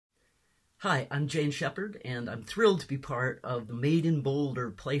Hi, I'm Jane Shepard, and I'm thrilled to be part of the Made in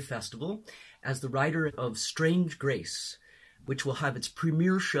Boulder Play Festival as the writer of Strange Grace, which will have its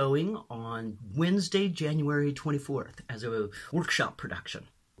premiere showing on Wednesday, January 24th as a workshop production.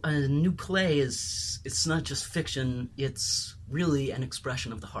 A new play it's not just fiction, it's really an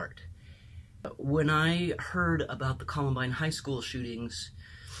expression of the heart. When I heard about the Columbine High School shootings,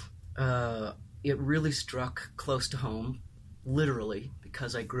 it really struck close to home, literally,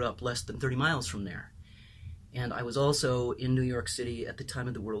 because I grew up less than 30 miles from there. And I was also in New York City at the time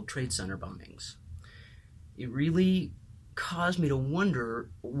of the World Trade Center bombings. It really caused me to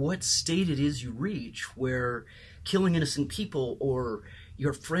wonder what state it is you reach where killing innocent people or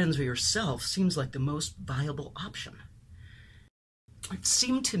your friends or yourself seems like the most viable option. It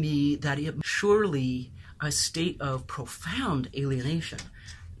seemed to me that it was surely a state of profound alienation,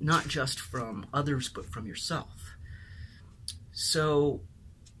 not just from others but from yourself. So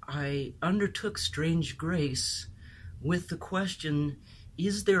I undertook Strange Grace with the question,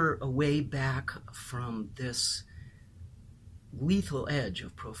 is there a way back from this lethal edge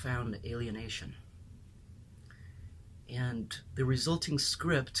of profound alienation? And the resulting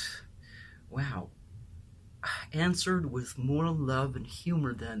script, wow, answered with more love and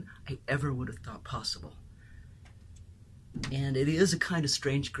humor than I ever would have thought possible. And it is a kind of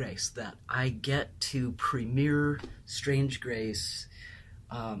strange grace that I get to premiere Strange Grace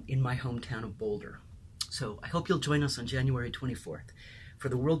in my hometown of Boulder. So I hope you'll join us on January 24th for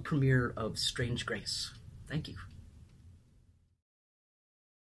the world premiere of Strange Grace. Thank you.